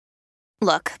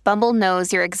Look, Bumble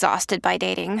knows you're exhausted by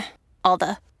dating. All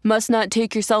the must not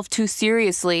take yourself too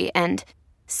seriously and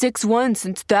 6'1"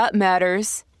 since that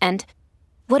matters. And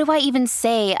what do I even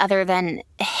say other than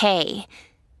hey?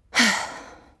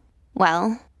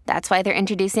 Well, that's why they're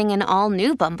introducing an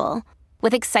all-new Bumble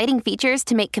with exciting features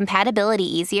to make compatibility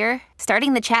easier,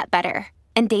 starting the chat better,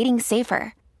 and dating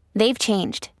safer. They've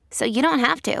changed, so you don't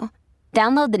have to.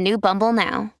 Download the new Bumble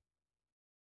now.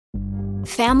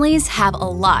 Families have a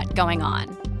lot going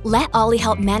on. Let Ollie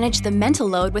help manage the mental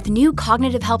load with new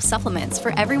cognitive help supplements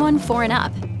for everyone 4 and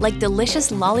up, like delicious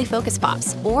Lolly Focus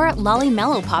Pops or Lolly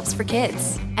Mellow Pops for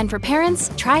kids. And for parents,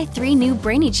 try 3 new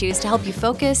Brainy Chews to help you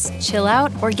focus, chill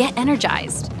out, or get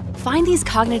energized. Find these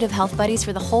cognitive health buddies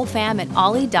for the whole fam at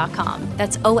ollie.com.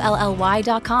 That's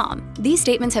OLLY.com. These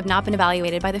statements have not been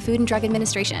evaluated by the Food and Drug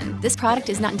Administration. This product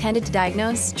is not intended to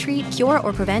diagnose, treat, cure,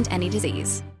 or prevent any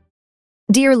disease.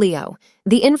 Dear Leo,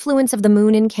 the influence of the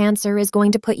moon in Cancer is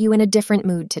going to put you in a different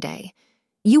mood today.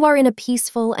 You are in a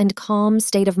peaceful and calm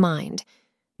state of mind.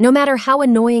 No matter how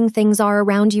annoying things are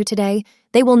around you today,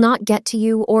 they will not get to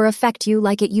you or affect you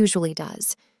like it usually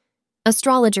does.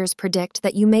 Astrologers predict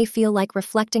that you may feel like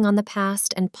reflecting on the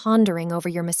past and pondering over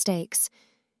your mistakes.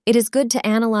 It is good to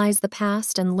analyze the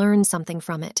past and learn something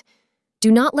from it.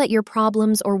 Do not let your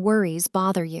problems or worries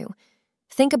bother you.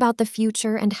 Think about the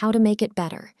future and how to make it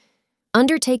better.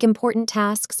 Undertake important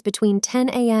tasks between 10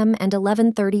 a.m. and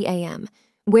 11:30 a.m.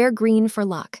 Wear green for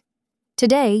luck.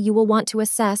 Today, you will want to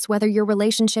assess whether your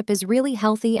relationship is really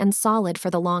healthy and solid for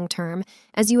the long term,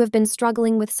 as you have been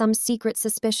struggling with some secret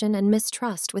suspicion and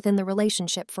mistrust within the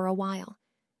relationship for a while.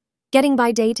 Getting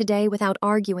by day to day without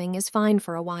arguing is fine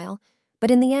for a while, but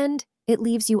in the end, it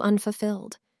leaves you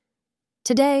unfulfilled.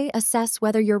 Today, assess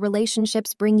whether your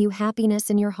relationships bring you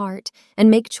happiness in your heart and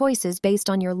make choices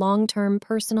based on your long-term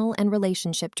personal and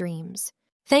relationship dreams.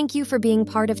 Thank you for being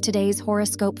part of today's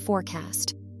horoscope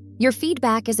forecast. Your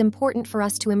feedback is important for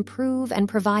us to improve and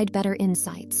provide better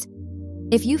insights.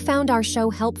 If you found our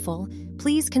show helpful,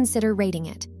 please consider rating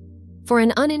it. For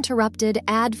an uninterrupted,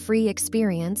 ad-free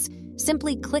experience,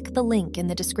 simply click the link in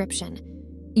the description.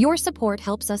 Your support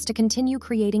helps us to continue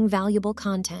creating valuable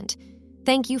content.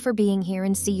 Thank you for being here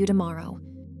and see you tomorrow.